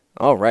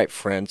All right,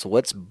 friends,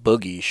 let's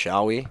boogie,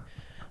 shall we?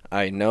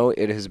 I know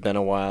it has been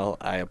a while.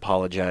 I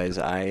apologize.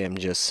 I am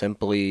just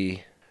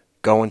simply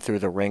going through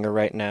the ringer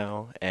right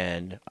now,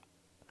 and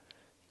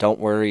don't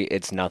worry,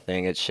 it's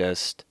nothing. It's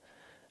just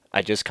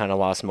I just kind of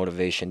lost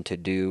motivation to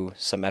do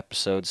some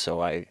episodes,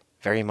 so I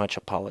very much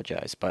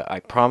apologize. But I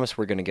promise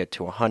we're going to get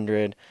to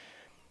 100,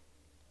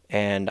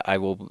 and I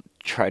will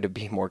try to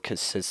be more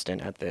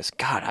consistent at this.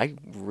 God, I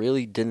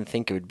really didn't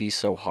think it would be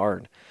so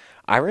hard.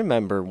 I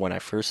remember when I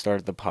first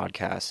started the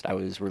podcast, I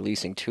was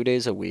releasing 2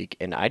 days a week,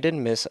 and I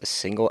didn't miss a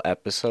single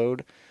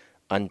episode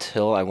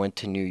until I went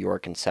to New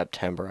York in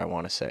September, I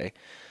want to say.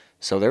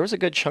 So there was a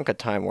good chunk of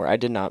time where I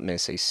did not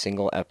miss a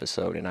single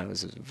episode, and I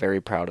was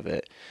very proud of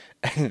it.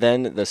 And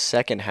then the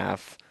second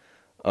half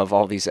of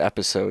all these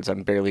episodes,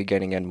 I'm barely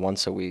getting in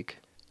once a week.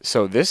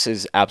 So this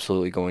is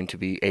absolutely going to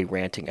be a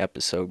ranting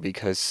episode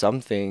because some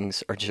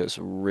things are just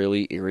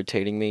really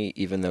irritating me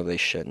even though they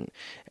shouldn't.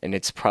 And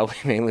it's probably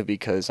mainly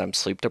because I'm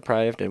sleep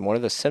deprived, and one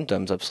of the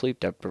symptoms of sleep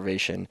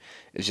deprivation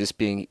is just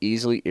being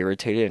easily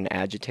irritated and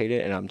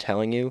agitated, and I'm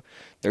telling you,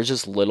 there's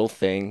just little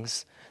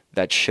things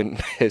that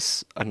shouldn't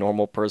piss a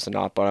normal person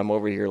off, but I'm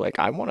over here like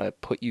I want to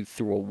put you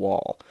through a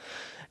wall.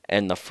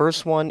 And the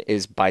first one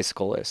is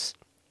bicyclists.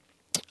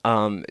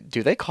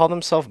 Do they call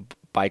themselves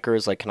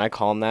bikers? Like, can I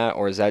call them that,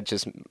 or is that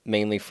just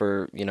mainly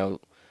for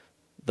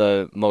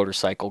the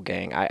motorcycle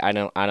gang? I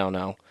don't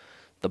know.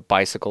 The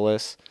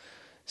bicyclists.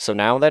 So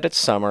now that it's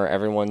summer,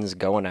 everyone's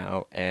going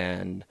out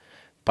and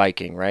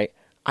biking, right?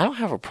 I don't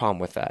have a problem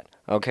with that.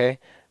 Okay,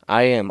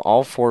 I am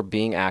all for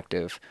being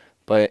active,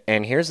 but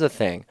and here's the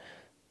thing: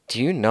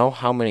 do you know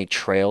how many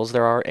trails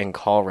there are in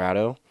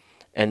Colorado?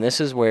 And this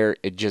is where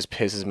it just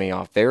pisses me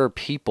off. There are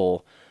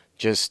people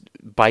just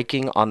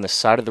biking on the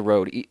side of the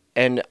road.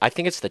 And I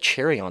think it's the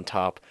cherry on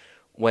top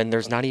when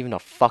there's not even a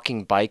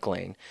fucking bike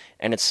lane.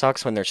 And it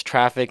sucks when there's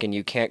traffic and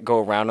you can't go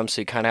around them,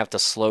 so you kind of have to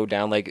slow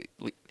down. Like,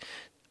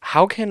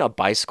 how can a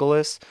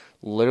bicyclist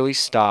literally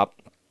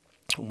stop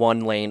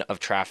one lane of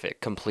traffic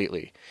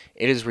completely?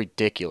 It is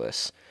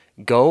ridiculous.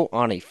 Go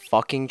on a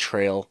fucking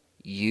trail,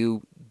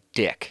 you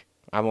dick.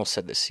 I almost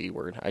said the C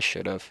word. I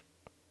should have.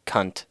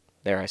 Cunt.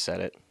 There, I said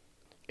it.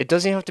 It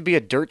doesn't have to be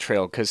a dirt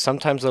trail because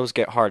sometimes those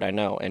get hard, I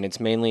know. And it's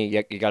mainly,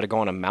 you got to go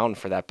on a mountain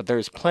for that. But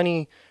there's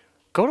plenty.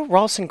 Go to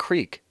Ralston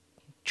Creek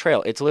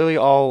Trail. It's literally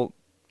all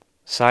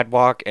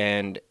sidewalk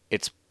and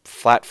it's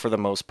flat for the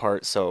most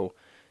part. So,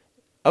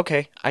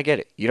 okay, I get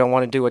it. You don't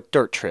want to do a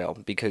dirt trail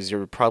because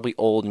you're probably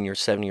old and you're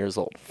 70 years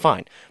old.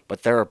 Fine.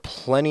 But there are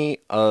plenty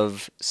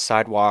of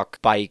sidewalk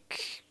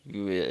bike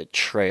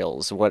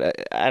trails.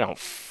 I don't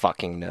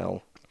fucking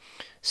know.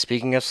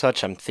 Speaking of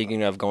such, I'm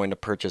thinking of going to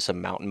purchase a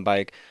mountain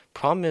bike.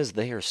 Problem is,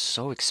 they are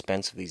so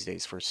expensive these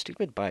days for a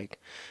stupid bike.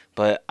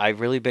 But I've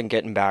really been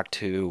getting back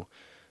to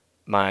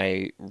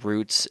my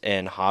roots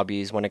and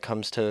hobbies when it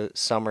comes to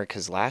summer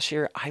because last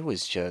year I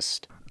was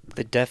just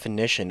the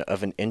definition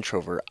of an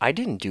introvert. I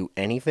didn't do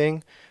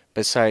anything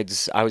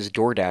besides I was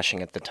door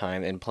dashing at the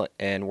time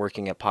and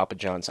working at Papa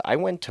John's. I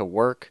went to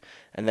work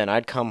and then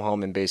I'd come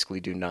home and basically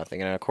do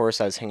nothing. And of course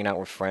I was hanging out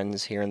with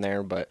friends here and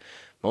there, but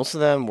most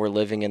of them were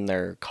living in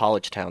their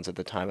college towns at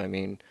the time. I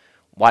mean,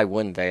 why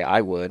wouldn't they?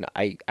 I would.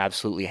 I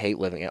absolutely hate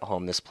living at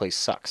home. This place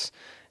sucks.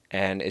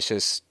 And it's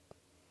just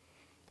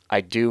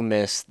I do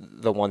miss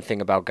the one thing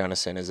about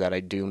Gunnison is that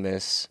I do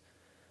miss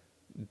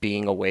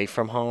being away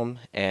from home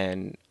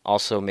and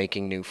also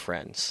making new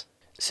friends.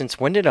 Since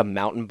when did a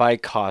mountain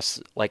bike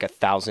cost like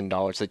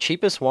 $1,000? The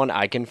cheapest one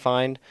I can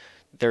find,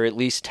 they're at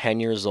least 10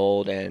 years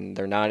old and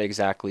they're not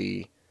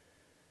exactly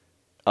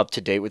up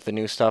to date with the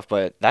new stuff,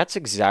 but that's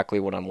exactly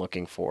what I'm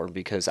looking for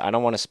because I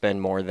don't want to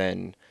spend more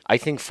than I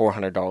think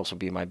 $400 would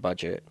be my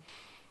budget.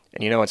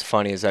 And you know what's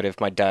funny is that if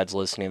my dad's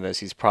listening to this,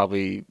 he's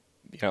probably,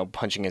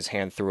 punching his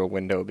hand through a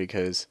window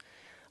because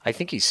I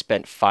think he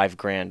spent 5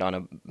 grand on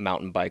a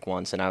mountain bike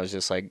once, and I was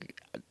just like,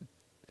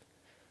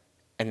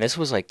 and this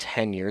was like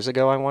 10 years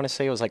ago, I want to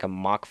say. It was like a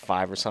Mach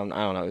 5 or something.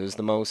 I don't know. It was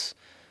the most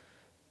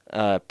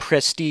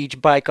prestige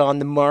bike on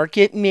the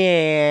market,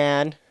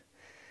 man.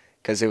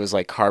 Because it was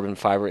like carbon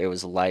fiber, it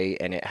was light,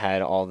 and it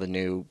had all the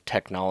new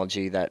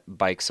technology that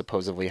bikes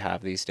supposedly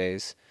have these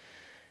days.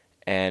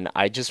 And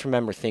I just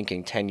remember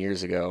thinking 10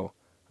 years ago,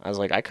 I was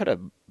like, I could have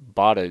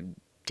bought a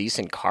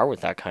decent car with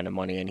that kind of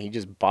money, and he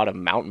just bought a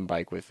mountain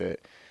bike with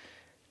it.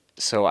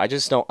 So I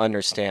just don't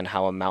understand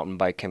how a mountain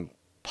bike can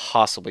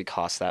possibly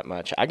cost that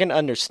much. I can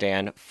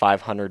understand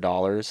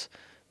 $500,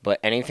 but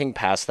anything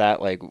past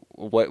that, like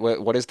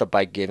what is the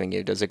bike giving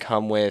you? Does it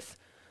come with,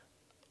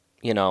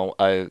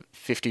 a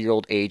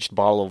 50-year-old aged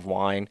bottle of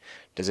wine?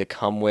 Does it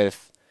come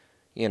with,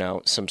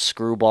 some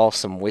screwball,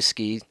 some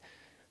whiskey?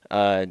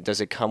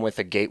 Does it come with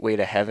a gateway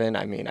to heaven?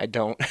 I mean, I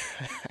don't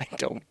I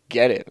don't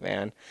get it,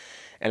 man.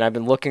 And I've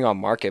been looking on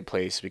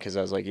Marketplace because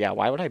I was like, yeah,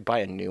 why would I buy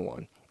a new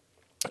one?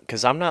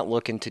 Because I'm not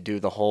looking to do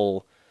the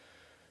whole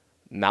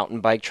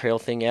mountain bike trail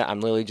thing yet.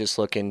 I'm literally just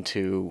looking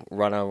to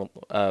run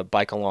a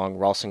bike along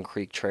Ralston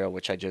Creek Trail,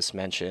 which I just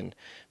mentioned,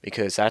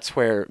 because that's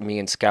where me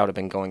and Scout have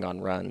been going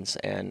on runs,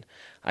 and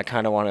I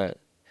kind of want to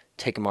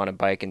take him on a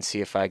bike and see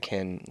if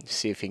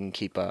he can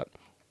keep up.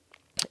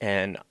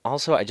 And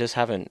also, I just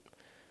haven't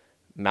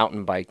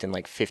mountain biked in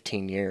like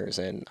 15 years,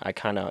 and I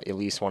kind of at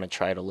least want to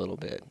try it a little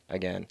bit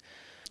again.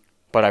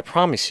 But I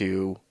promise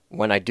you,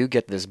 when I do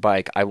get this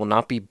bike, I will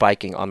not be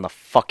biking on the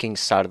fucking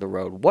side of the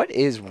road. What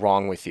is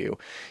wrong with you?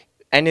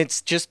 And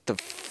it's just the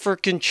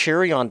freaking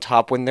cherry on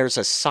top when there's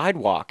a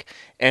sidewalk.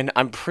 And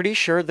I'm pretty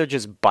sure they're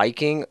just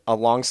biking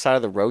alongside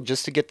of the road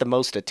just to get the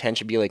most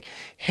attention. Be like,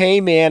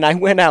 hey man, I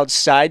went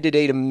outside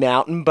today to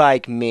mountain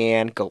bike,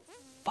 man. Go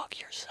fuck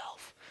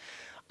yourself.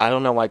 I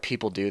don't know why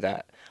people do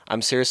that.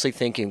 I'm seriously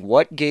thinking,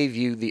 what gave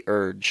you the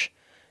urge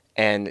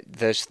and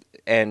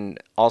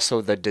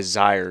also the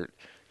desire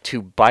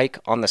to bike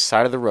on the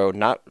side of the road,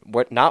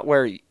 not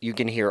where you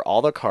can hear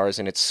all the cars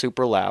and it's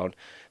super loud,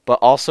 but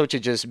also to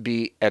just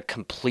be a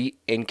complete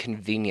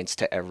inconvenience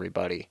to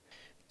everybody.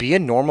 Be a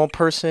normal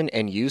person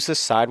and use the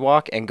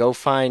sidewalk and go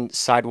find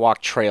sidewalk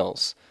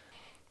trails.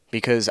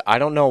 Because I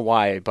don't know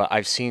why, but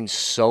I've seen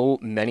so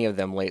many of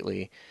them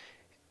lately.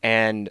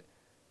 And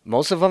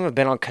most of them have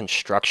been on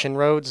construction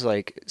roads.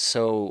 Like,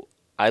 so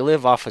I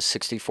live off of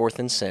 64th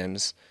and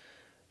Sims.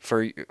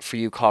 For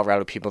you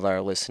Colorado people that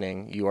are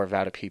listening, you are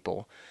Vada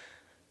people.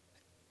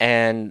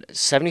 And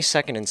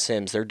 72nd and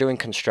Sims, they're doing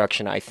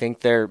construction. I think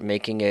they're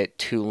making it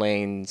 2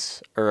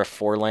 lanes or a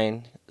 4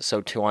 lane,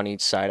 so two on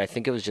each side. I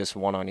think it was just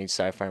one on each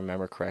side, if I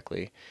remember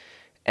correctly.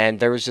 And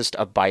there was just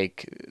a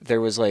bike.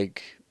 There was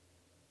like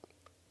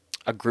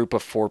a group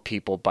of 4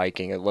 people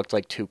biking. It looked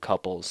like 2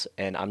 couples.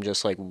 And I'm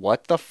just like,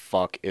 what the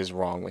fuck is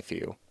wrong with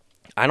you?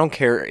 I don't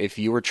care if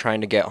you were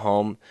trying to get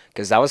home,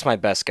 because that was my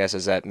best guess,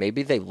 is that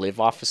maybe they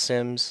live off of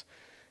Sims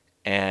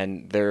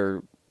and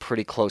they're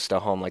pretty close to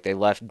home, like they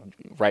left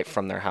right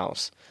from their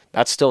house.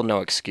 That's still no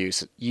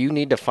excuse. You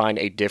need to find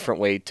a different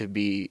way to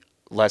be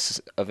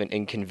less of an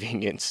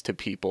inconvenience to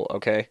people,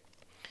 okay?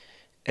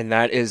 And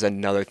that is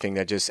another thing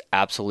that just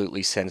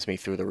absolutely sends me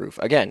through the roof.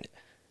 Again,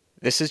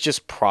 this is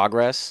just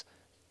progress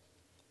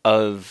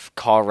of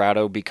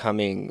Colorado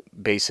becoming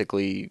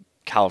basically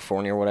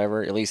California or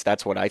whatever. At least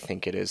that's what I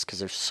think it is, because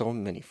there's so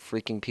many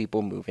freaking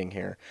people moving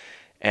here.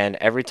 And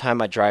every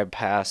time I drive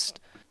past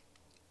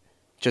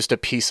just a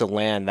piece of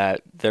land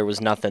that there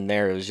was nothing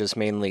there, it was just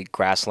mainly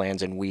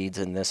grasslands and weeds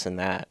and this and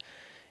that.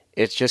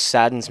 It just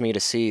saddens me to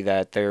see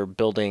that they're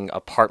building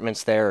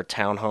apartments there or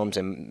townhomes,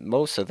 and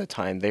most of the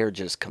time they're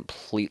just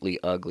completely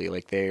ugly.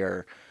 Like they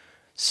are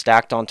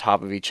stacked on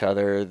top of each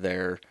other.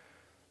 They're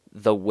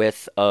the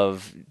width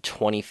of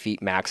 20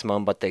 feet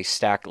maximum, but they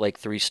stack like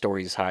 3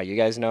 stories high. You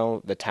guys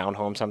know the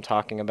townhomes I'm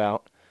talking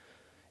about?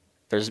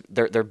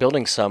 They're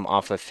building some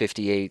off of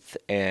 58th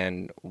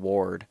and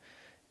Ward,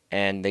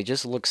 and they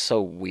just look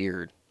so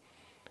weird.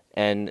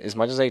 And as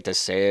much as I hate to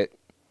say it,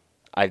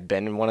 I've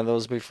been in one of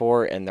those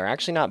before, and they're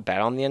actually not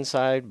bad on the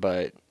inside,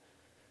 but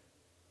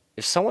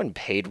if someone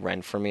paid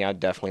rent for me,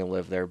 I'd definitely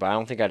live there. But I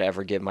don't think I'd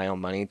ever give my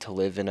own money to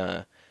live in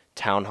a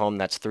townhome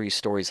that's 3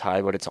 stories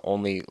high, but it's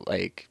only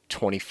like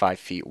 25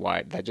 feet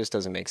wide. That just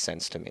doesn't make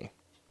sense to me.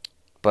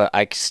 But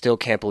I still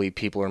can't believe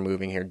people are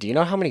moving here. Do you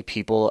know how many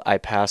people I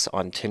pass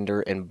on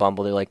Tinder and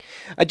Bumble? They're like,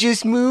 I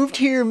just moved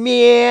here,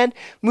 man.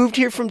 Moved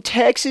here from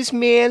Texas,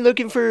 man.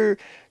 Looking for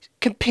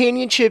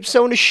companionship.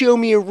 Someone to show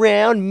me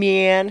around,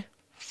 man.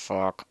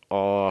 Fuck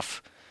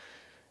off.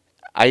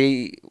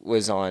 I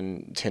was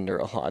on Tinder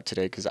a lot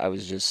today because I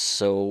was just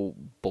so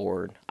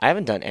bored. I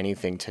haven't done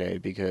anything today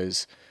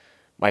because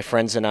my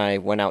friends and I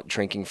went out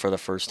drinking for the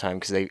first time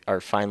because they are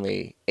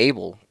finally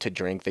able to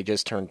drink. They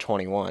just turned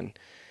 21.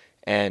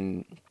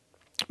 And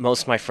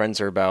most of my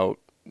friends are about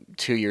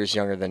 2 years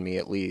younger than me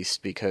at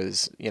least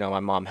because, my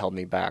mom held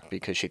me back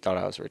because she thought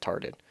I was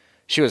retarded.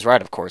 She was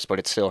right, of course, but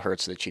it still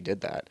hurts that she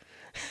did that.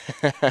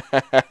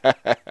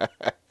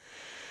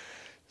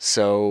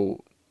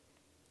 So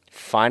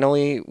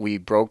finally, we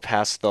broke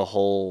past the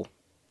whole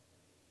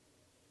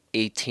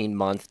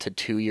 18-month to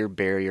 2-year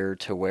barrier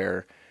to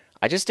where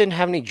I just didn't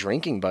have any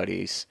drinking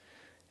buddies,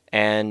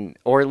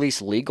 or at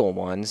least legal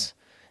ones.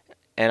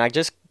 And I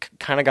just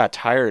kind of got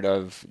tired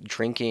of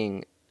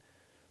drinking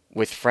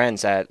with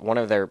friends at one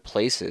of their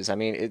places. I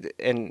mean,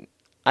 and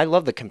I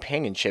love the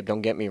companionship,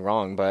 don't get me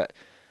wrong, but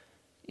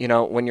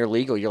when you're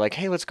legal, you're like,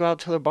 hey, let's go out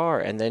to the bar.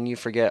 And then you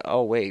forget,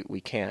 oh, wait, we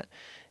can't.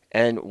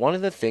 And one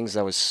of the things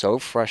that was so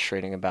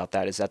frustrating about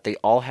that is that they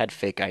all had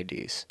fake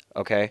IDs,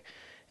 okay?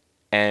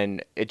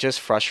 And it just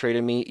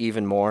frustrated me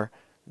even more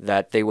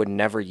that they would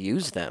never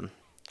use them.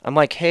 I'm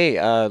like, hey,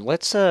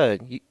 let's,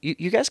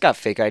 you guys got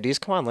fake IDs,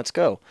 come on, let's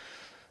go.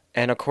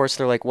 And of course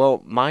they're like,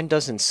 well, mine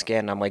doesn't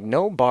scan. I'm like,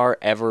 no bar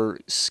ever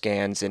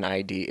scans an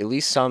ID. At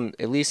least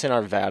in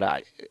our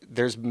VADA,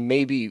 there's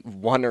maybe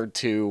 1 or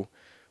 2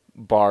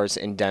 bars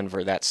in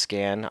Denver that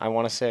scan, I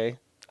want to say.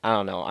 I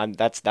don't know.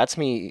 That's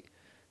me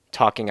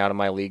talking out of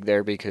my league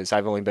there because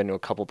I've only been to a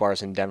couple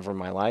bars in Denver in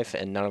my life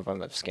and none of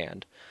them have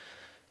scanned.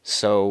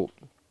 So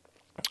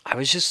I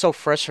was just so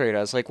frustrated.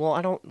 I was like,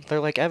 well, they're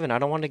like, Evan, I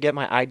don't want to get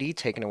my ID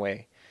taken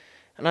away.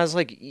 And I was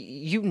like,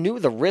 you knew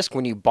the risk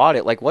when you bought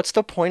it. Like, what's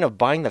the point of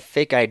buying the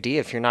fake ID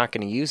if you're not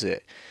going to use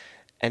it?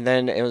 And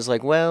then it was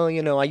like, well,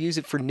 I use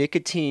it for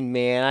nicotine,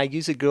 man. I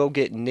use it to go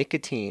get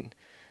nicotine.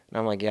 And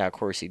I'm like, yeah, of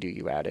course you do,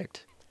 you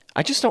addict.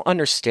 I just don't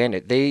understand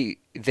it.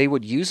 They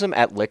would use them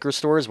at liquor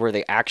stores where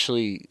they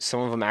actually some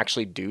of them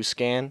actually do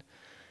scan,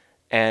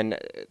 and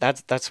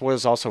that's what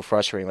is also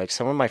frustrating. Like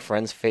some of my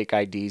friends' fake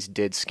IDs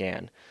did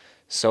scan,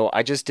 so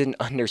I just didn't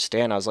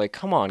understand. I was like,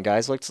 come on,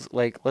 guys,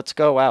 let's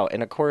go out.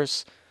 And of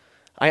course,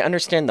 I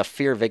understand the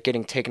fear of it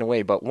getting taken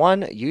away, but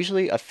one,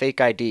 usually a fake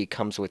ID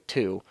comes with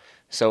two.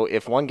 So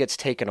if one gets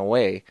taken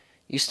away,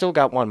 you still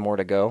got one more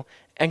to go.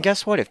 And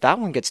guess what? If that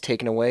one gets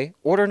taken away,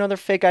 order another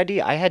fake ID.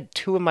 I had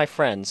two of my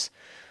friends.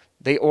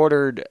 They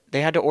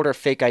had to order a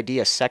fake ID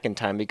a second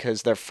time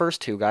because their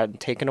first two got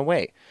taken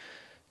away.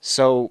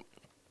 So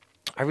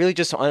I really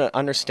just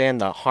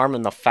understand the harm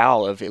and the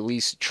foul of at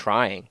least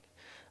trying.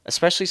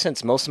 Especially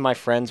since most of my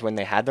friends, when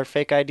they had their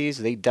fake IDs,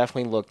 they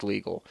definitely looked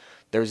legal.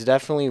 There's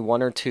definitely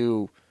one or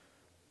two.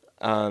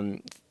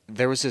 Um,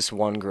 there was this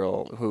one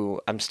girl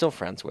who I'm still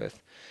friends with.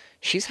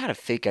 She's had a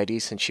fake ID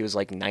since she was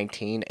like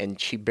 19, and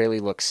she barely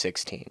looks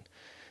 16.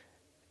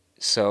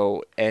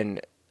 So,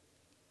 and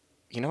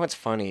you know what's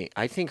funny?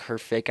 I think her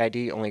fake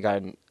ID only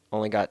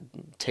got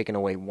taken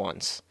away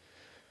once,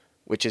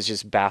 which is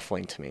just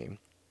baffling to me.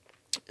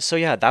 So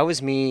yeah, that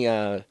was me.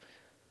 That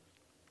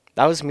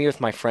was me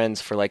with my friends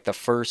for like the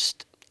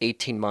first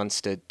 18 months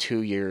to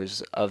 2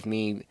 years of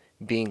me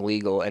being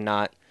legal and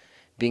not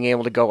being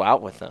able to go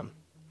out with them.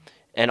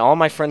 And all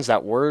my friends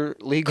that were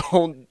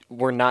legal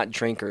were not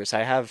drinkers.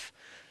 I have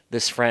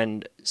this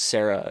friend,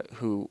 Sarah,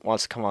 who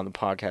wants to come on the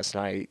podcast,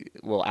 and I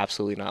will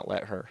absolutely not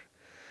let her.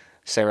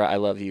 Sarah, I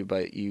love you,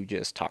 but you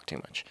just talk too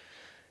much.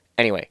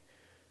 Anyway,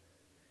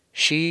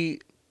 she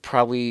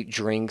probably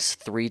drinks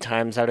 3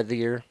 times out of the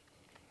year.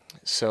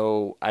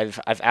 So I've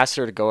asked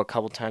her to go a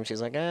couple times.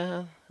 She's like,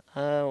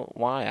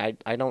 why?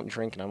 I don't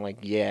drink. And I'm like,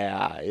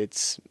 yeah,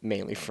 it's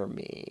mainly for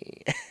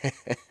me.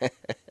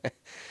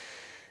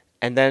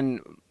 And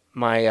then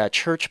my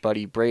church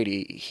buddy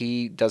Brady,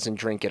 he doesn't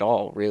drink at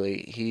all,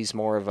 really. He's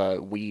more of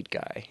a weed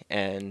guy,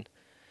 and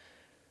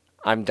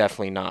I'm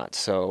definitely not.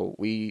 So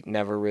we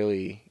never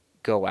really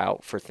go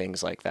out for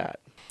things like that.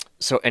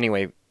 So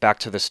anyway, back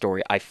to the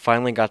story. I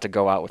finally got to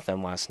go out with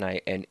them last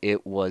night, and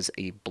it was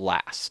a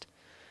blast.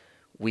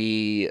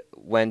 We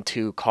went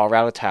to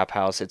Colorado Tap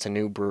House. It's a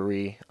new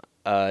brewery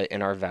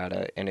in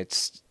Arvada, and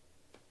it's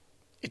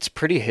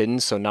pretty hidden,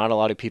 so not a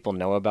lot of people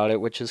know about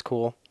it, which is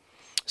cool.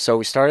 So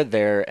we started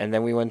there, and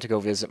then we went to go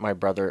visit my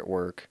brother at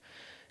work.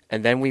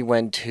 And then we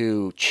went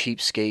to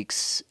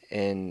Cheapskates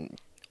in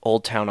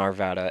Old Town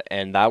Arvada,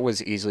 and that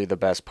was easily the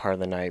best part of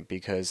the night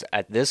because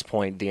at this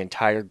point, the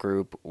entire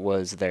group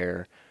was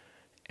there.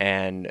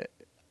 And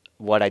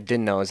what I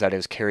didn't know is that it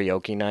was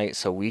karaoke night,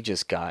 so we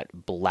just got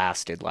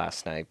blasted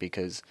last night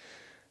because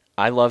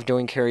I love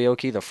doing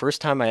karaoke. The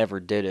first time I ever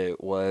did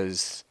it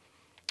was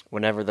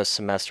whenever the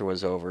semester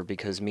was over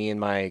because me and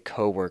my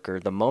coworker,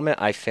 the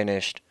moment I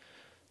finished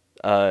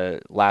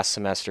last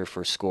semester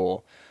for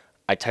school,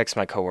 I text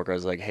my coworker. I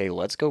was like, "Hey,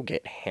 let's go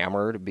get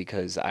hammered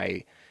because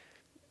I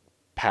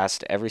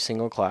passed every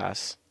single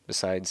class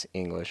besides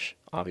English,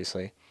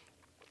 obviously,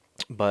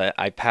 but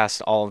I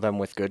passed all of them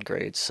with good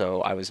grades.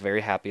 So I was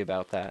very happy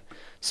about that,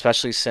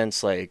 especially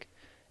since like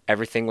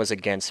everything was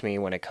against me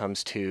when it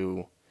comes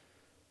to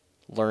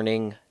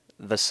learning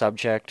the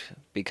subject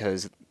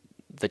because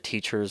the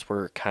teachers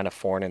were kind of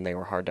foreign and they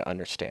were hard to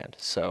understand.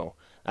 So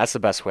that's the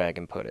best way I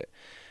can put it.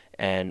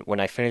 And when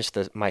I finished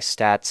my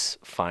stats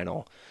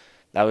final,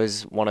 that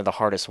was one of the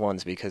hardest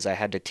ones because I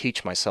had to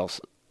teach myself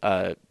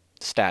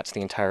stats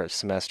the entire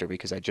semester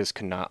because I just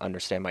could not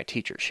understand my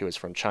teacher. She was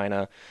from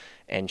China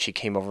and she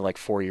came over like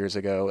 4 years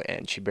ago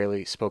and she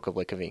barely spoke a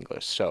lick of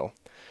English. So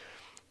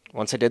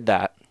once I did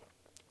that,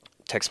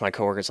 text my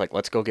coworkers like,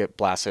 let's go get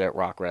blasted at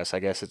Rock Rest. I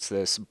guess it's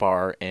this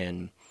bar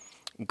in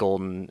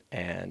Golden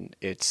and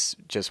it's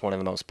just one of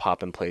the most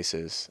poppin'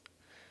 places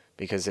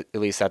because at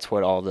least that's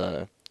what all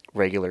the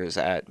regulars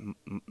at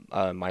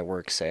my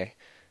work say.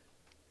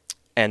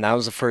 And that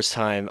was the first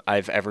time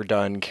I've ever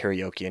done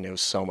karaoke, and it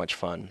was so much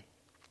fun.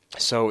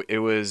 So it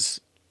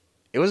was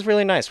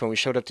really nice when we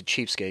showed up to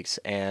Cheapskates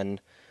and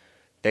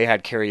they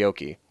had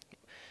karaoke.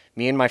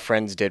 Me and my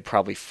friends did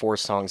probably 4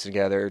 songs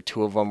together.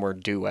 2 of them were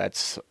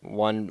duets.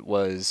 One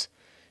was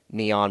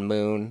Neon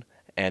Moon,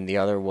 and the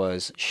other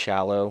was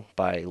Shallow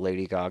by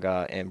Lady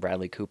Gaga and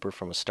Bradley Cooper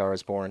from A Star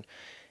Is Born.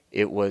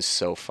 It was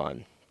so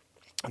fun.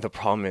 The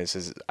problem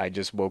is I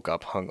just woke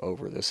up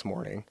hungover this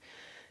morning,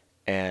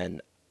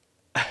 and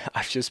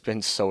I've just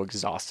been so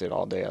exhausted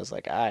all day. I was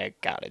like, I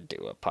gotta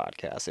do a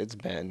podcast.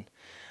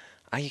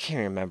 I can't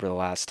remember the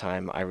last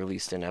time I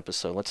released an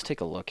episode. Let's take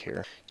a look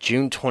here.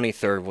 June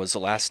 23rd was the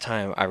last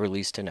time I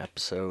released an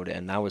episode,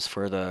 and that was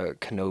for the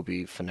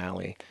Kenobi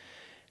finale.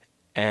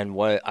 And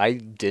what I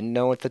didn't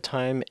know at the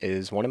time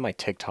is one of my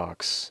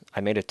TikToks,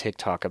 I made a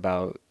TikTok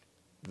about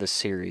the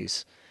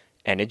series,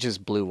 and it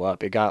just blew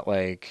up. It got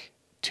like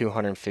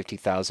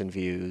 250,000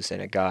 views,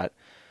 and it got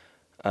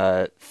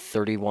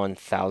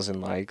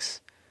 31,000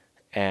 likes.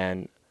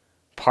 And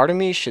part of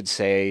me should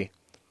say,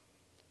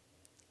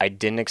 I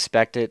didn't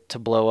expect it to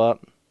blow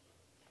up,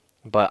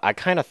 but I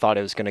kind of thought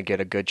it was going to get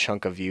a good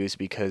chunk of views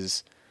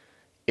because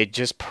it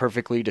just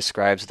perfectly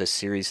describes the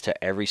series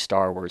to every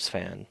Star Wars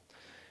fan.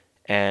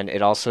 And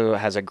it also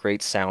has a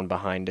great sound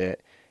behind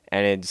it.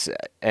 And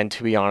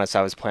to be honest,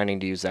 I was planning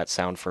to use that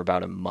sound for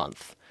about a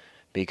month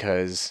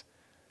because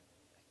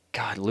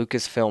God,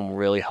 Lucasfilm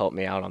really helped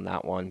me out on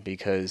that one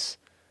because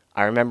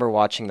I remember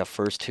watching the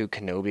first two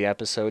Kenobi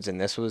episodes, and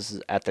this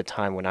was at the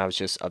time when I was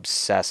just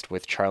obsessed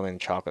with Charlie and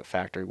the Chocolate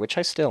Factory, which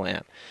I still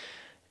am.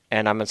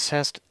 And I'm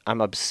obsessed.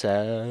 I'm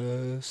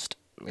obsessed.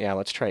 Yeah,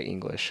 let's try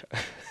English.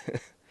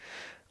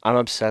 I'm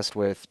obsessed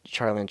with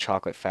Charlie and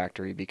Chocolate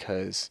Factory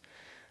because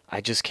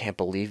I just can't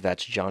believe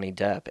that's Johnny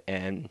Depp.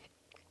 And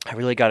I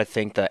really got to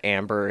thank the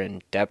Amber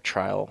and Depp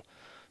trial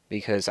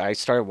because I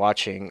started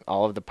watching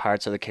all of the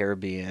Pirates of the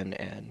Caribbean,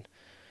 and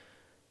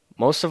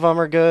most of them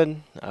are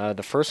good.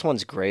 The first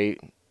one's great,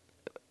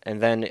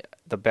 and then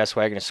the best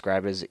way I can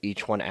describe it is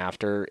each one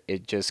after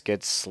it just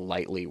gets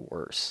slightly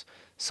worse.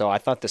 So I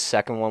thought the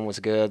second one was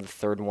good, the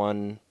third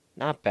one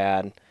not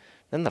bad.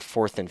 Then the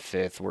fourth and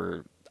fifth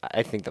were,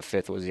 I think the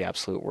fifth was the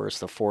absolute worst.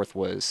 The fourth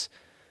was,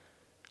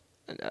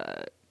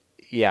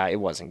 yeah, it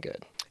wasn't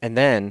good. And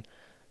then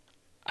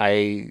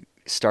I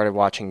started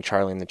watching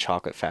Charlie and the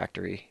Chocolate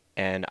Factory,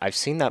 and I've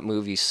seen that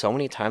movie so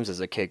many times as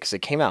a kid because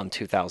it came out in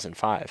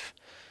 2005.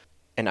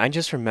 And I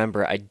just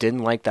remember I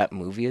didn't like that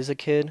movie as a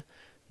kid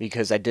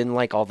because I didn't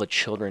like all the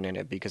children in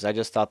it because I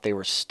just thought they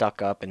were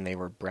stuck up and they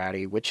were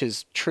bratty, which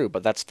is true,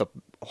 but that's the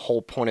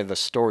whole point of the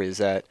story is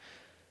that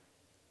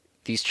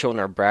these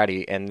children are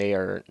bratty and they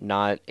are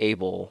not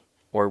able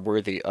or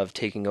worthy of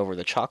taking over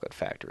the chocolate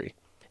factory.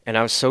 And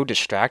I was so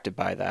distracted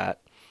by that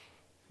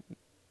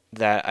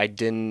I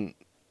didn't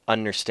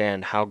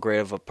understand how great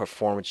of a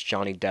performance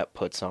Johnny Depp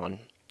puts on.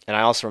 And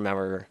I also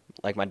remember,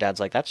 like my dad's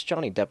like, "That's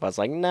Johnny Depp." I was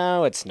like,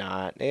 "No, it's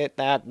not.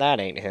 That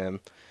ain't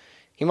him.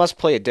 He must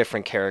play a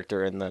different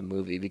character in the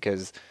movie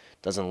because it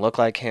doesn't look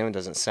like him,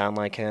 doesn't sound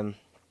like him."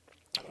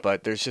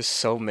 But there's just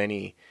so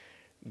many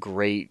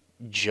great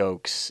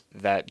jokes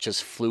that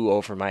just flew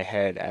over my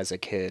head as a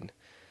kid,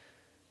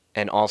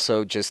 and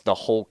also just the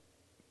whole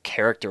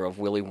character of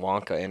Willy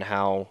Wonka and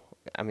how,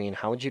 I mean,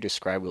 how would you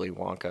describe Willy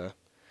Wonka?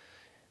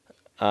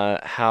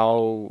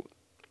 How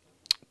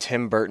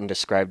Tim Burton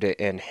described it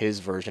in his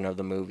version of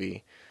the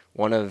movie.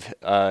 One of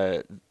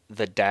the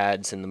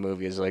dads in the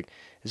movie is like,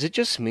 "Is it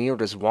just me or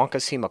does Wonka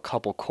seem a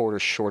couple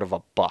quarters short of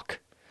a buck?"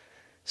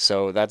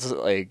 So that's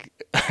like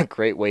a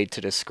great way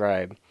to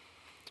describe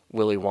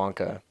Willy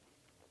Wonka.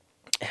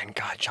 And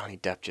God, Johnny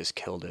Depp just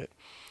killed it.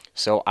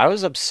 So I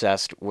was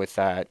obsessed with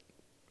that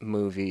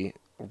movie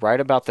right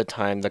about the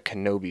time the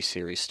Kenobi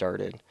series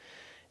started.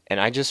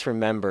 And I just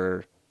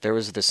remember there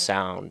was the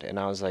sound, and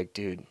I was like,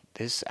 dude,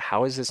 this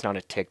how is this not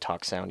a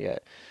TikTok sound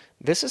yet?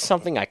 This is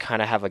something I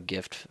kind of have a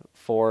gift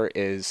for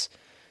is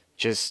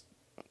just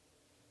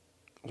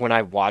when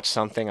I watch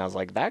something, I was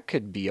like, that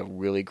could be a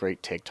really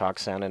great TikTok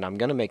sound, and I'm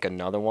gonna make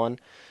another one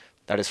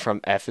that is from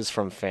F is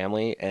from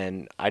Family,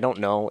 and I don't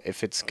know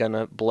if it's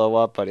gonna blow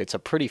up, but it's a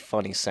pretty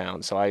funny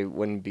sound, so I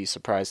wouldn't be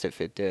surprised if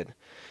it did.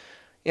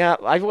 Yeah,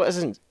 I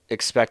wasn't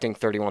expecting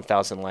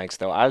 31,000 likes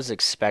though. I was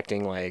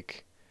expecting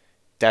like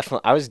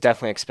definitely I was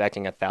definitely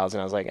expecting 1,000.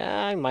 I was like,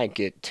 I might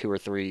get 2 or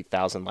 3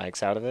 thousand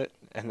likes out of it,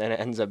 and then it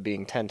ends up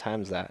being 10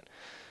 times that,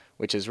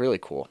 which is really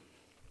cool.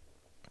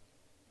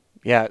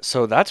 Yeah,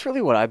 so that's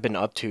really what I've been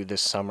up to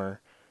this summer,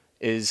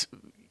 is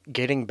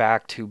getting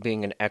back to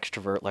being an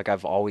extrovert like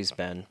I've always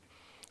been.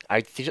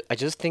 I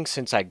just think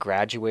since I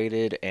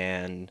graduated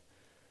and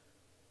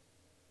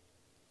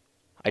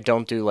I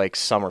don't do like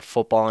summer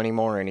football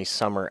anymore or any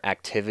summer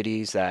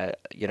activities that,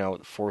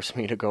 force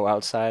me to go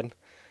outside.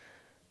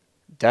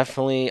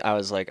 Definitely I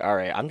was like, all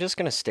right, I'm just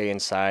gonna stay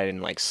inside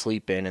and like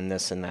sleep in and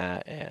this and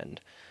that, and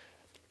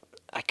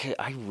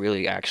I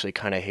really actually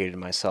kind of hated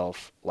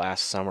myself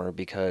last summer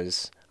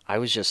because I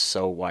was just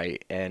so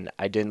white and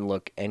I didn't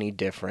look any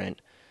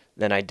different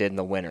than I did in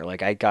the winter.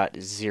 Like I got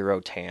zero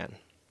tan.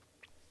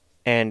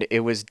 And it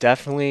was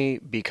definitely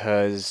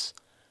because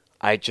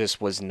I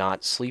just was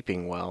not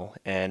sleeping well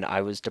and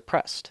I was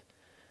depressed.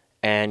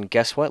 And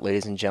guess what,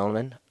 ladies and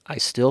gentlemen? I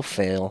still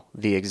feel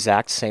the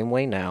exact same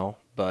way now,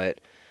 but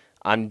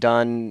I'm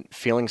done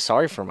feeling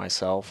sorry for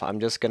myself. I'm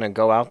just going to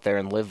go out there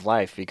and live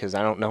life because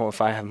I don't know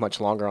if I have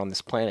much longer on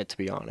this planet, to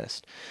be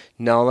honest.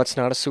 No, that's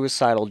not a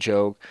suicidal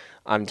joke.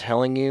 I'm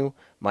telling you,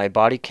 my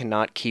body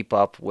cannot keep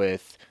up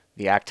with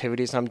the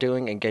activities I'm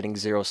doing and getting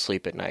zero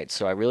sleep at night.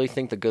 So I really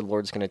think the good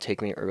Lord's going to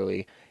take me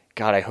early.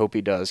 God, I hope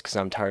he does because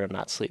I'm tired of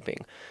not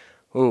sleeping.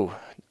 Ooh,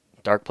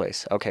 dark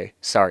place. Okay,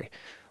 sorry.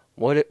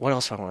 What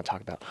else do I want to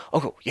talk about?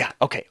 Oh, yeah,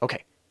 okay.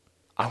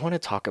 I want to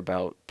talk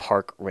about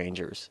park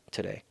rangers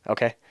today,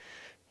 okay?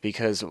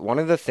 Because one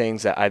of the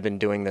things that I've been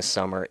doing this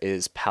summer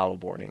is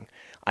paddleboarding.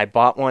 I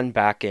bought one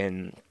back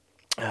in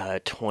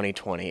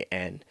 2020,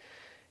 and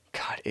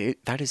God,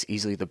 that is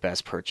easily the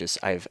best purchase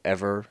I've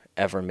ever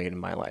made in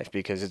my life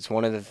because it's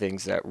one of the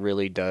things that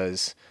really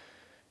does,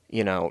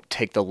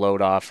 take the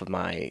load off of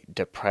my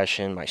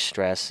depression, my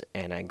stress,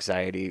 and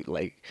anxiety.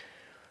 Like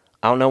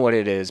I don't know what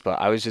it is, but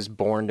I was just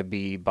born to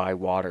be by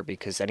water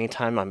because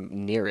anytime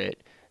I'm near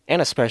it,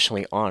 and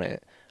especially on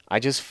it, I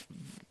just,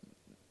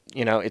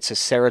 it's a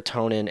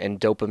serotonin and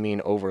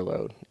dopamine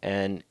overload,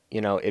 and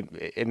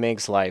it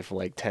makes life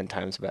like 10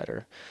 times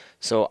better.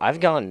 So I've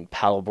gone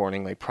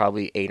paddleboarding like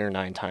probably 8 or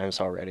 9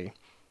 times already.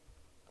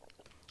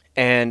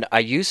 And I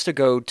used to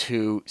go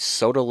to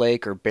Soda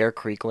Lake or Bear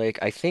Creek Lake.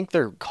 I think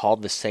they're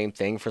called the same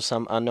thing for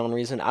some unknown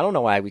reason. I don't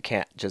know why we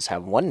can't just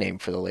have one name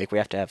for the lake. We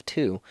have to have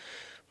two.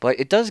 But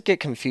it does get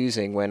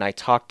confusing when I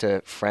talk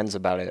to friends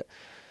about it.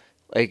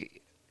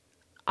 Like,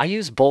 I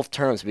use both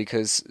terms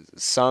because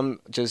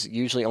some just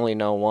usually only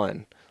know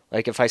one.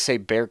 Like, if I say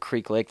Bear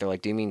Creek Lake, they're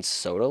like, "Do you mean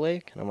Soda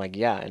Lake?" And I'm like,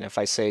 "Yeah." And if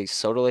I say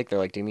Soda Lake, they're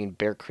like, "Do you mean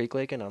Bear Creek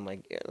Lake?" And I'm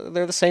like, "Yeah,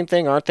 they're the same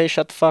thing, aren't they?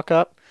 Shut the fuck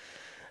up."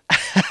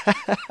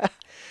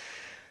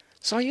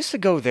 So I used to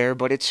go there,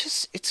 but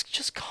it's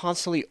just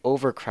constantly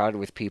overcrowded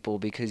with people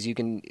because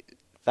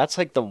that's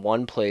like the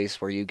one place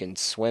where you can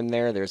swim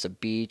there. There's a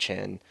beach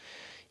and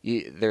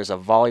there's a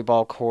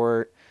volleyball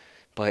court,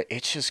 but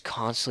it's just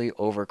constantly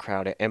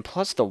overcrowded. And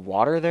plus the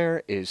water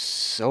there is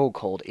so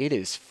cold. It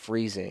is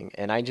freezing.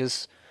 And I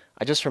just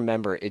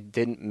remember it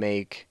didn't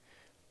make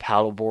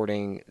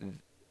paddleboarding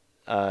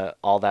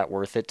all that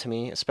worth it to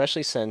me,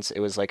 especially since it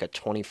was like a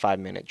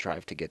 25-minute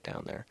drive to get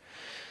down there.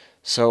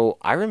 So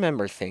I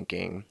remember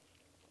thinking,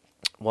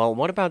 well,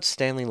 what about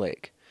Stanley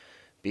Lake?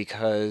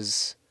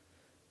 Because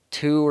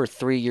 2 or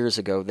 3 years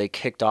ago they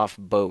kicked off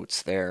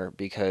boats there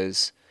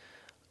because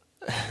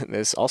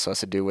this also has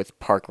to do with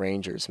park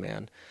rangers,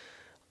 man.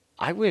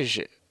 I wish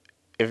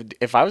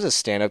if I was a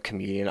stand-up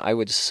comedian, I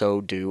would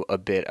so do a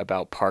bit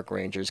about park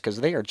rangers because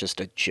they are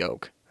just a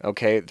joke.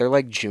 Okay, they're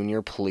like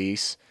junior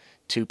police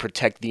to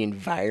protect the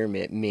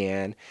environment,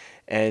 man.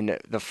 And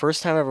the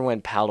first time I ever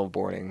went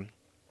paddleboarding,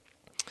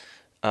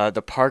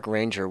 the park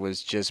ranger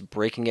was just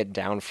breaking it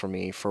down for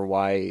me for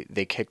why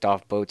they kicked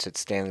off boats at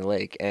Stanley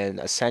Lake. And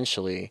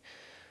essentially,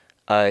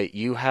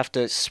 you have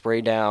to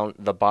spray down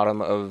the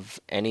bottom of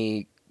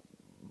any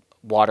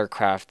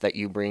watercraft that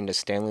you bring to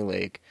Stanley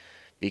Lake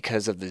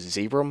because of the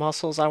zebra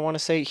mussels, I want to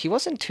say. He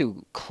wasn't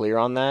too clear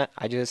on that.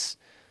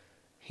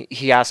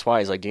 He asked why.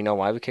 He's like, "Do you know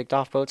why we kicked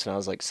off boats?" And I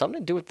was like,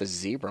 "Something to do with the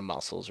zebra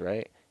mussels,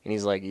 right?" And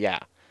he's like, "Yeah."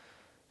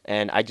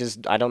 And I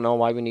don't know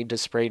why we need to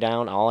spray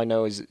down. All I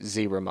know is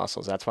zebra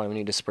mussels. That's why we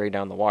need to spray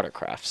down the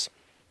watercrafts.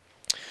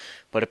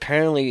 But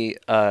apparently,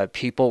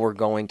 people were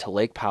going to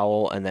Lake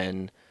Powell and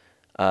then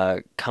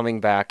coming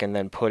back and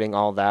then putting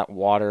all that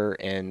water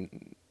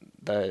and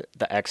the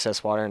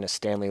excess water into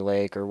Stanley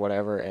Lake or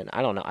whatever. And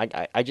I don't know.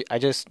 I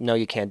just know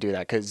you can't do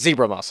that because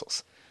zebra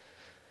mussels.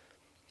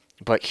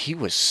 But he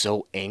was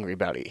so angry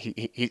about it.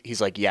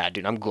 He's like, "Yeah,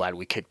 dude, I'm glad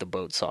we kicked the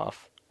boats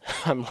off."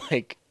 I'm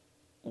like,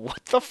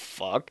 what the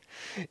fuck?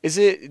 Dude,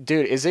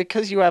 is it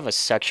because you have a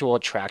sexual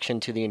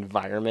attraction to the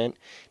environment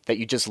that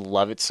you just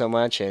love it so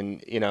much?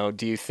 And,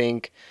 do you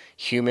think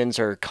humans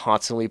are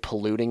constantly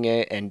polluting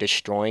it and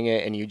destroying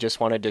it and you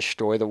just want to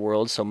destroy the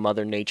world so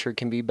Mother Nature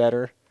can be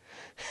better?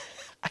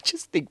 I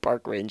just think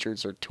park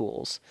rangers are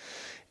tools.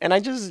 And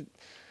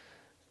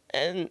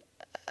and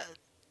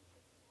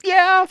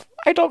yeah,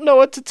 I don't know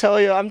what to tell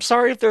you. I'm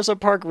sorry if there's a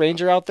park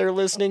ranger out there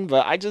listening,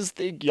 but I just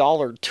think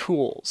y'all are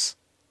tools.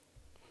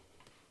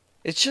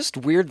 It's just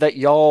weird that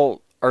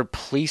y'all are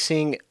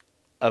policing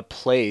a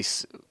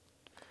place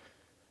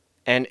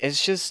and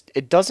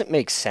it doesn't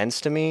make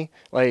sense to me.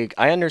 Like,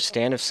 I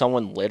understand if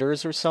someone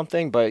litters or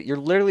something, but you're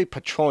literally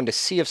patrolling to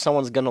see if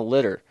someone's gonna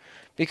litter.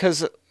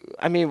 Because,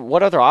 I mean,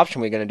 what other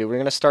option are we gonna do? We're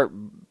gonna start,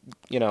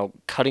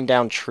 cutting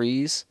down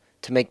trees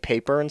to make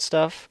paper and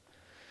stuff.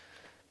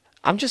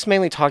 I'm just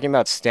mainly talking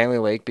about Stanley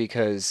Lake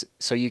because,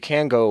 so you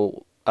can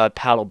go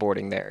paddle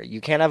boarding there. You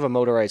can't have a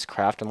motorized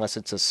craft unless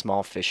it's a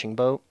small fishing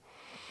boat.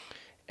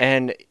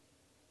 And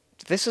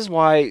this is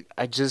why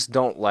I just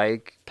don't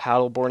like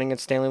paddleboarding at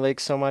Stanley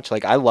Lake so much.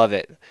 Like, I love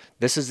it.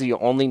 This is the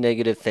only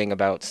negative thing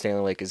about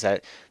Stanley Lake is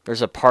that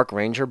there's a park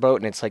ranger boat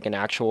and it's like an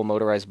actual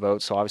motorized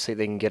boat, so obviously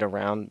they can get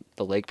around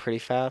the lake pretty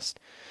fast.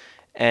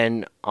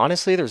 And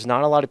honestly, there's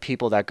not a lot of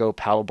people that go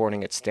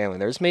paddleboarding at Stanley.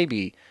 There's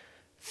maybe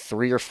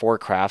 3 or 4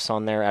 crafts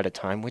on there at a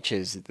time,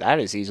 that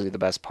is easily the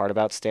best part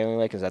about Stanley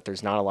Lake is that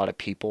there's not a lot of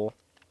people.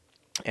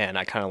 And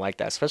I kind of like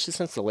that, especially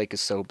since the lake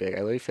is so big. I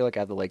really feel like I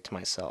have the lake to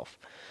myself.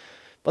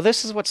 But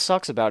this is what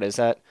sucks about it is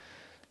that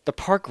the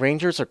park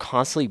rangers are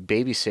constantly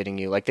babysitting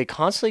you. Like, they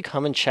constantly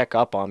come and check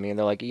up on me and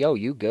they're like, "Yo,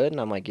 you good?" And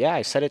I'm like, "Yeah,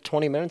 I said it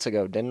 20 minutes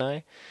ago, didn't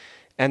I?"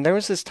 And there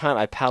was this time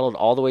I paddled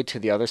all the way to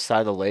the other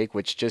side of the lake,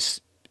 which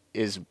just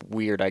is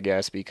weird, I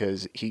guess,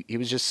 because he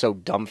was just so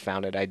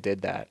dumbfounded I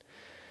did that.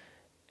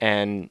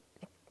 And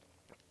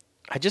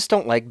I just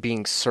don't like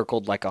being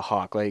circled like a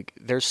hawk. Like,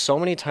 there's so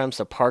many times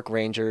the park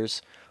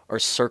rangers are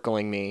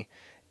circling me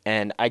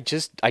and I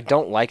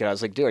don't like it. I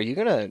was like, "Dude, are you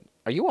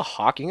a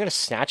hawk? Are you gonna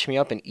snatch me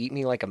up and eat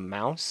me like a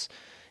mouse?"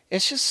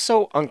 It's just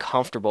so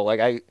uncomfortable.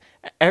 Like,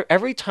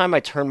 every time I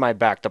turn my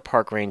back, the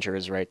park ranger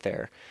is right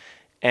there.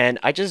 And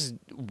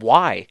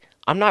why?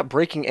 I'm not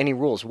breaking any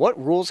rules. What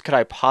rules could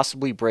I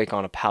possibly break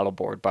on a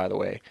paddleboard, by the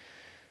way?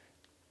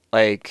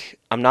 Like,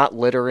 I'm not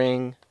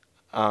littering.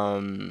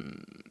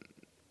 Um,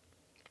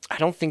 I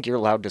don't think you're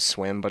allowed to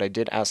swim, but I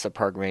did ask the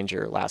park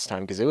ranger last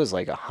time because it was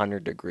like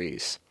 100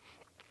 degrees.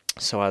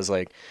 So I was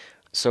like,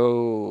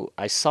 so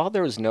I saw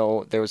there was a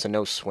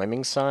no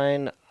swimming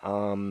sign.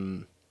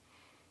 Are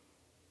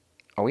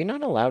we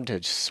not allowed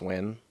to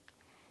swim?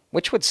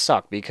 Which would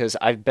suck because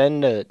I've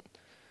been to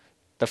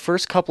the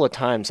first couple of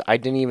times I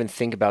didn't even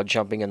think about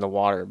jumping in the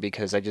water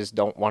because I just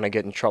don't want to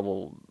get in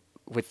trouble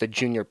with the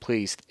junior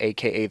police,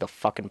 aka the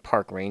fucking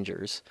park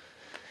rangers.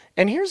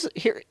 And here's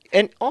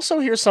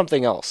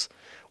something else.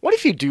 What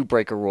if you do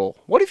break a rule?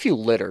 What if you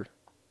litter?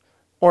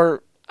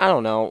 Or I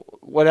don't know,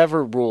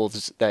 whatever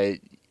rules that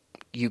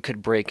you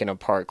could break in a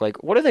park.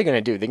 Like what are they going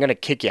to do? They're going to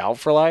kick you out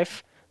for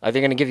life? Are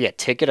they going to give you a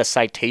ticket, a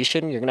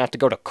citation? You're going to have to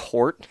go to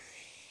court?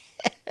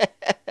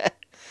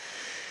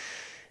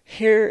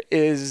 Here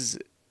is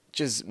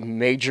just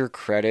major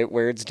credit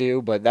where it's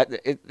due, but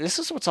this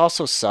is what's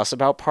also sus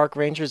about park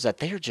rangers that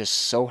they are just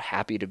so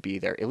happy to be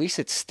there. At least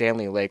it's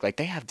Stanley Lake. Like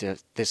they have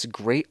this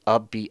great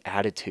upbeat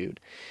attitude.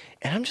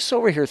 And I'm just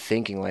over here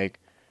thinking like,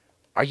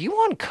 are you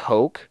on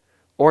coke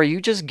or are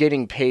you just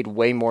getting paid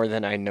way more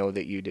than I know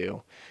that you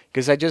do?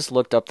 Because I just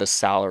looked up the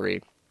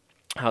salary.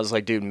 I was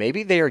like, dude,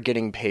 maybe they are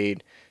getting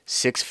paid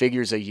six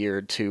figures a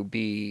year to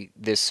be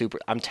this super.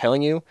 I'm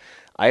telling you,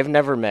 I have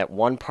never met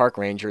one park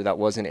ranger that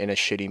wasn't in a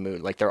shitty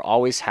mood. Like they're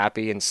always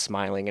happy and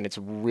smiling, and it's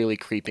really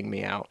creeping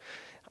me out.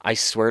 I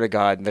swear to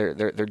God,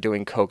 they're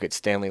doing coke at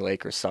Stanley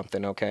Lake or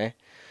something. Okay,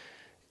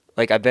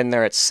 like I've been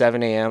there at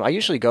 7 a.m. I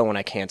usually go when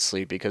I can't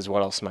sleep because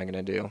what else am I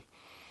gonna do?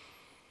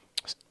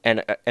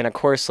 And of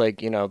course,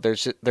 like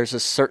there's a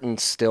certain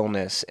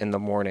stillness in the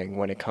morning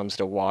when it comes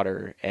to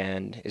water,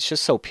 and it's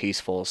just so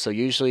peaceful. So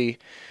usually,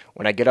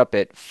 when I get up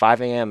at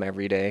 5 a.m.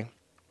 every day,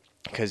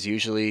 because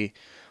usually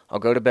I'll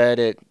go to bed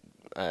at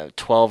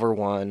 12 or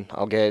 1.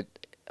 I'll get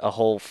a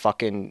whole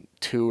fucking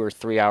 2 or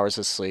 3 hours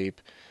of sleep,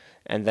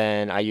 and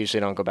then I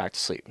usually don't go back to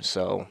sleep.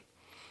 So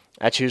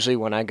that's usually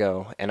when I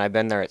go. And I've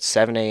been there at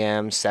 7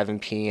 a.m., 7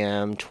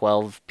 p.m.,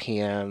 12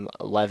 p.m.,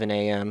 11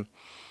 a.m.,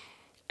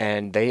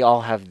 and they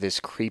all have this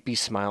creepy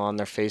smile on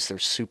their face. They're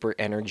super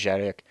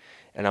energetic.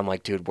 And I'm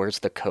like, dude, where's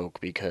the Coke?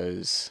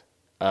 Because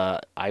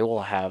I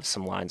will have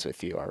some lines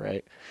with you, all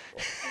right?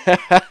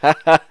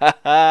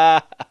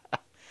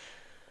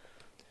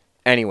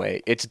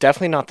 Anyway, it's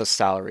definitely not the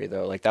salary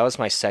though. Like that was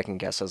my second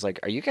guess. I was like,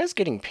 "Are you guys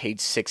getting paid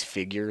six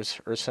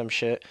figures or some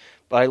shit?"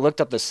 But I looked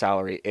up the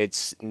salary.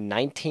 It's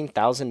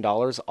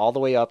 $19,000 all the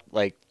way up.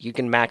 Like you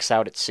can max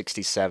out at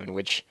 67,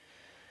 which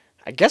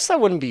I guess that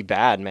wouldn't be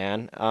bad,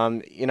 man.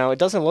 It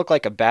doesn't look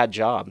like a bad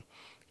job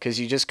because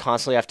you just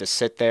constantly have to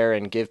sit there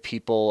and give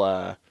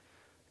people,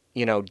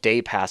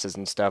 day passes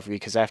and stuff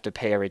because I have to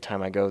pay every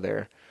time I go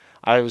there.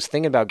 I was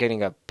thinking about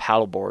getting a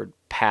paddleboard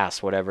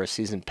pass, whatever, a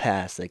season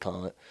pass they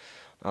call it.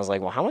 I was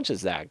like, well, how much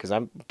is that? Because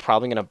I'm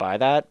probably going to buy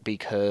that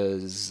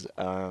because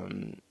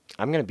I'm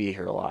going to be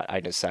here a lot. I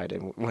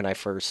decided when I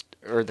first,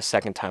 or the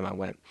second time I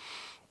went.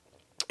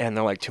 And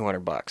they're like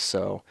 $200.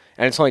 So,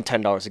 and it's only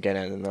 $10 to get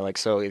in. And they're like,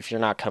 so if you're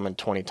not coming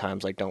 20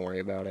 times, like, don't worry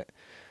about it.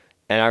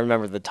 And I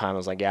remember the time I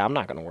was like, yeah, I'm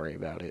not going to worry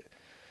about it.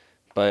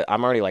 But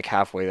I'm already like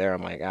halfway there.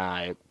 I'm like,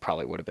 it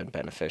probably would have been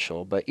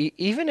beneficial. But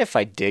even if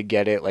I did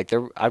get it, like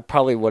I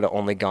probably would have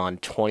only gone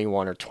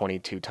 21 or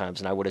 22 times,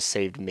 and I would have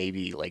saved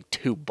maybe like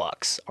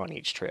 $2 on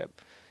each trip,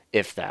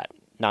 if that.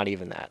 Not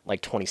even that,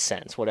 like 20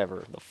 cents,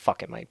 whatever the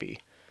fuck it might be.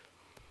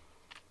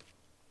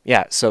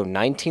 Yeah, so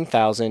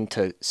 19,000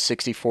 to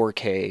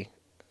 64K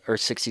or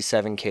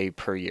 67K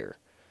per year.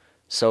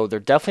 So they're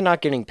definitely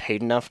not getting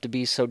paid enough to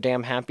be so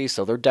damn happy.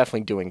 So they're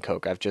definitely doing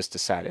coke. I've just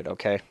decided,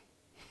 okay?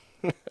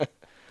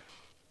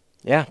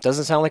 Yeah,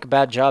 doesn't sound like a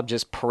bad job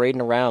just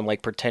parading around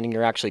like pretending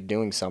you're actually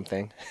doing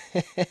something.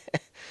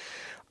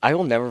 I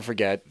will never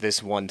forget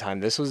this one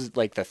time. This was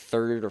like the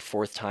third or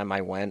fourth time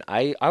I went.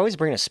 I always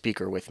bring a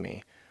speaker with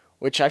me,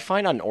 which I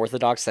find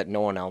unorthodox that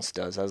no one else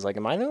does. I was like,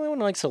 am I the only one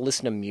who likes to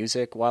listen to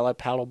music while I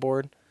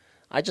paddleboard?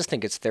 I just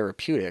think it's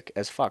therapeutic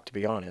as fuck, to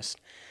be honest.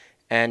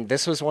 And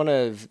this was one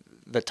of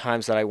the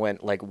times that I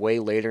went like way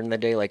later in the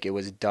day, like it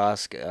was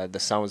dusk. The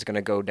sun was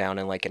gonna go down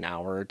in like an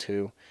hour or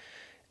two,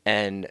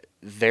 and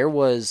there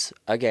was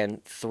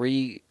again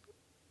three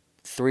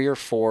or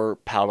four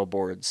paddle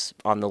boards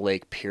on the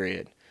lake.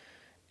 Period.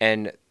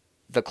 And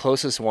the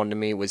closest one to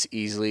me was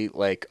easily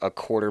like a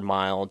quarter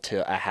mile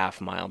to a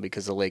half mile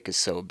because the lake is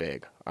so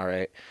big. All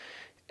right,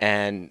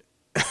 and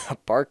a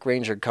park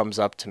ranger comes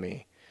up to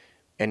me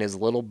in his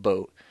little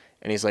boat.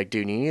 And he's like,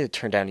 dude, you need to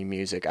turn down your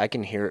music. I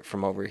can hear it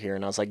from over here.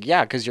 And I was like,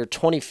 yeah, because you're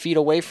 20 feet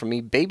away from me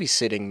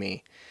babysitting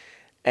me.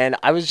 And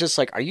I was just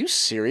like, are you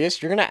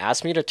serious? You're going to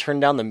ask me to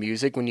turn down the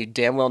music when you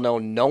damn well know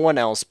no one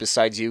else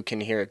besides you can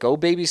hear it. Go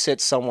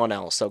babysit someone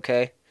else,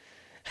 okay?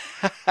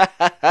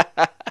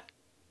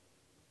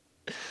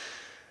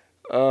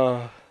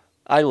 uh,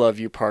 I love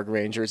you, park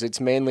rangers.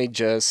 It's mainly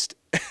just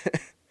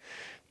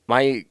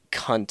my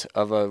cunt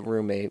of a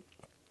roommate,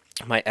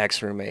 my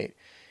ex roommate.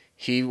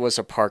 He was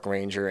a park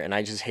ranger and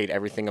I just hate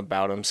everything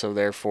about him, so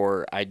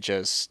therefore I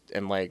just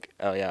am like,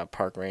 oh yeah,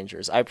 park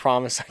rangers. I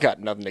promise I got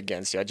nothing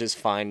against you. I just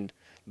find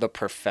the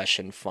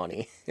profession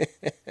funny.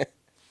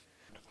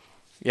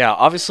 Yeah,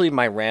 obviously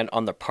my rant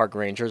on the park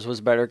rangers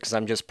was better because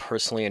I'm just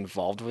personally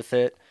involved with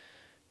it.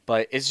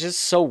 But it's just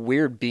so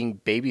weird being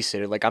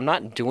babysitted. Like I'm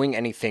not doing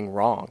anything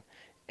wrong,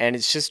 and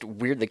it's just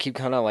weird. They keep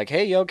kind of like,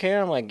 "Hey, you okay?"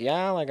 I'm like,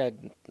 "Yeah." Like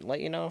I'd let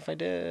you know if I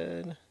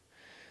did.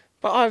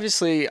 But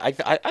obviously, I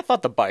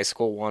thought the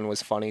bicycle one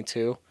was funny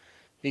too,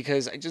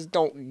 because I just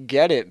don't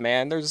get it,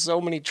 man. There's so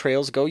many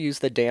trails. Go use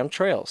the damn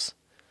trails.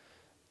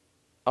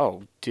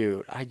 Oh,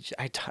 dude,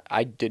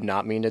 I did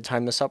not mean to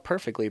time this up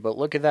perfectly, but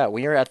look at that.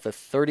 We are at the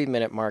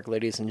 30-minute mark,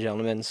 ladies and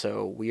gentlemen,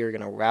 so we are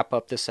going to wrap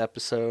up this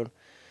episode.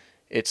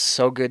 It's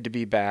so good to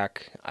be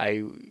back.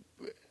 I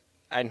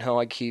know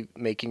I keep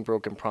making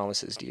broken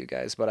promises to you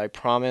guys, but I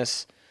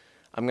promise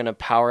I'm going to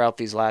power out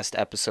these last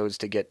episodes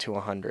to get to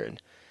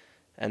 100.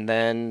 And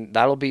then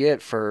that'll be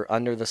it for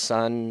Under the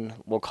Sun.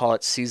 We'll call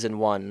it season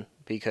 1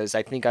 because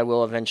I think I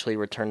will eventually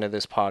return to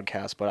this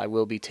podcast, but I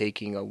will be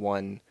taking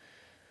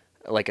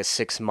like a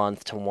 6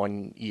 month to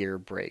 1 year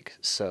break.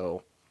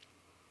 So,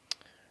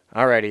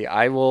 alrighty,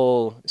 I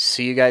will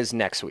see you guys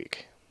next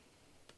week.